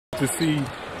To see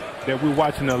that we're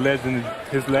watching a legend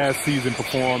his last season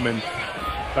perform, and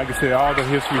like I said, all the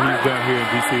history he's done here in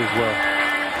DC as well.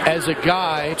 As a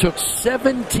guy, took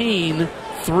 17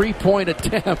 three-point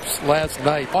attempts last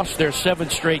night. Lost their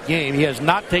 7th straight game. He has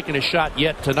not taken a shot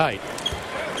yet tonight.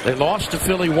 They lost to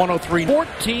Philly 103.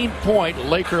 14-point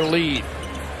Laker lead.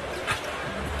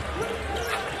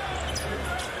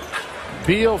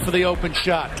 Beal for the open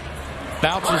shot.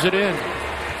 Bounces it in.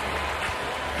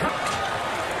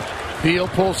 Beal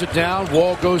pulls it down.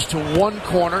 Wall goes to one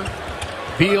corner.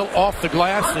 Beal off the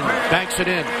glass and banks it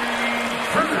in.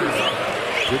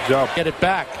 Good job. Get it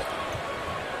back.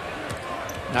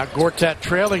 Now Gortat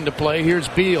trailing to play. Here's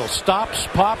Beal. Stops,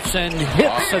 pops, and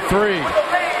hits a three.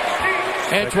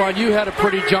 Antoine, you had a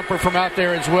pretty jumper from out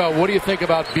there as well. What do you think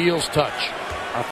about Beal's touch?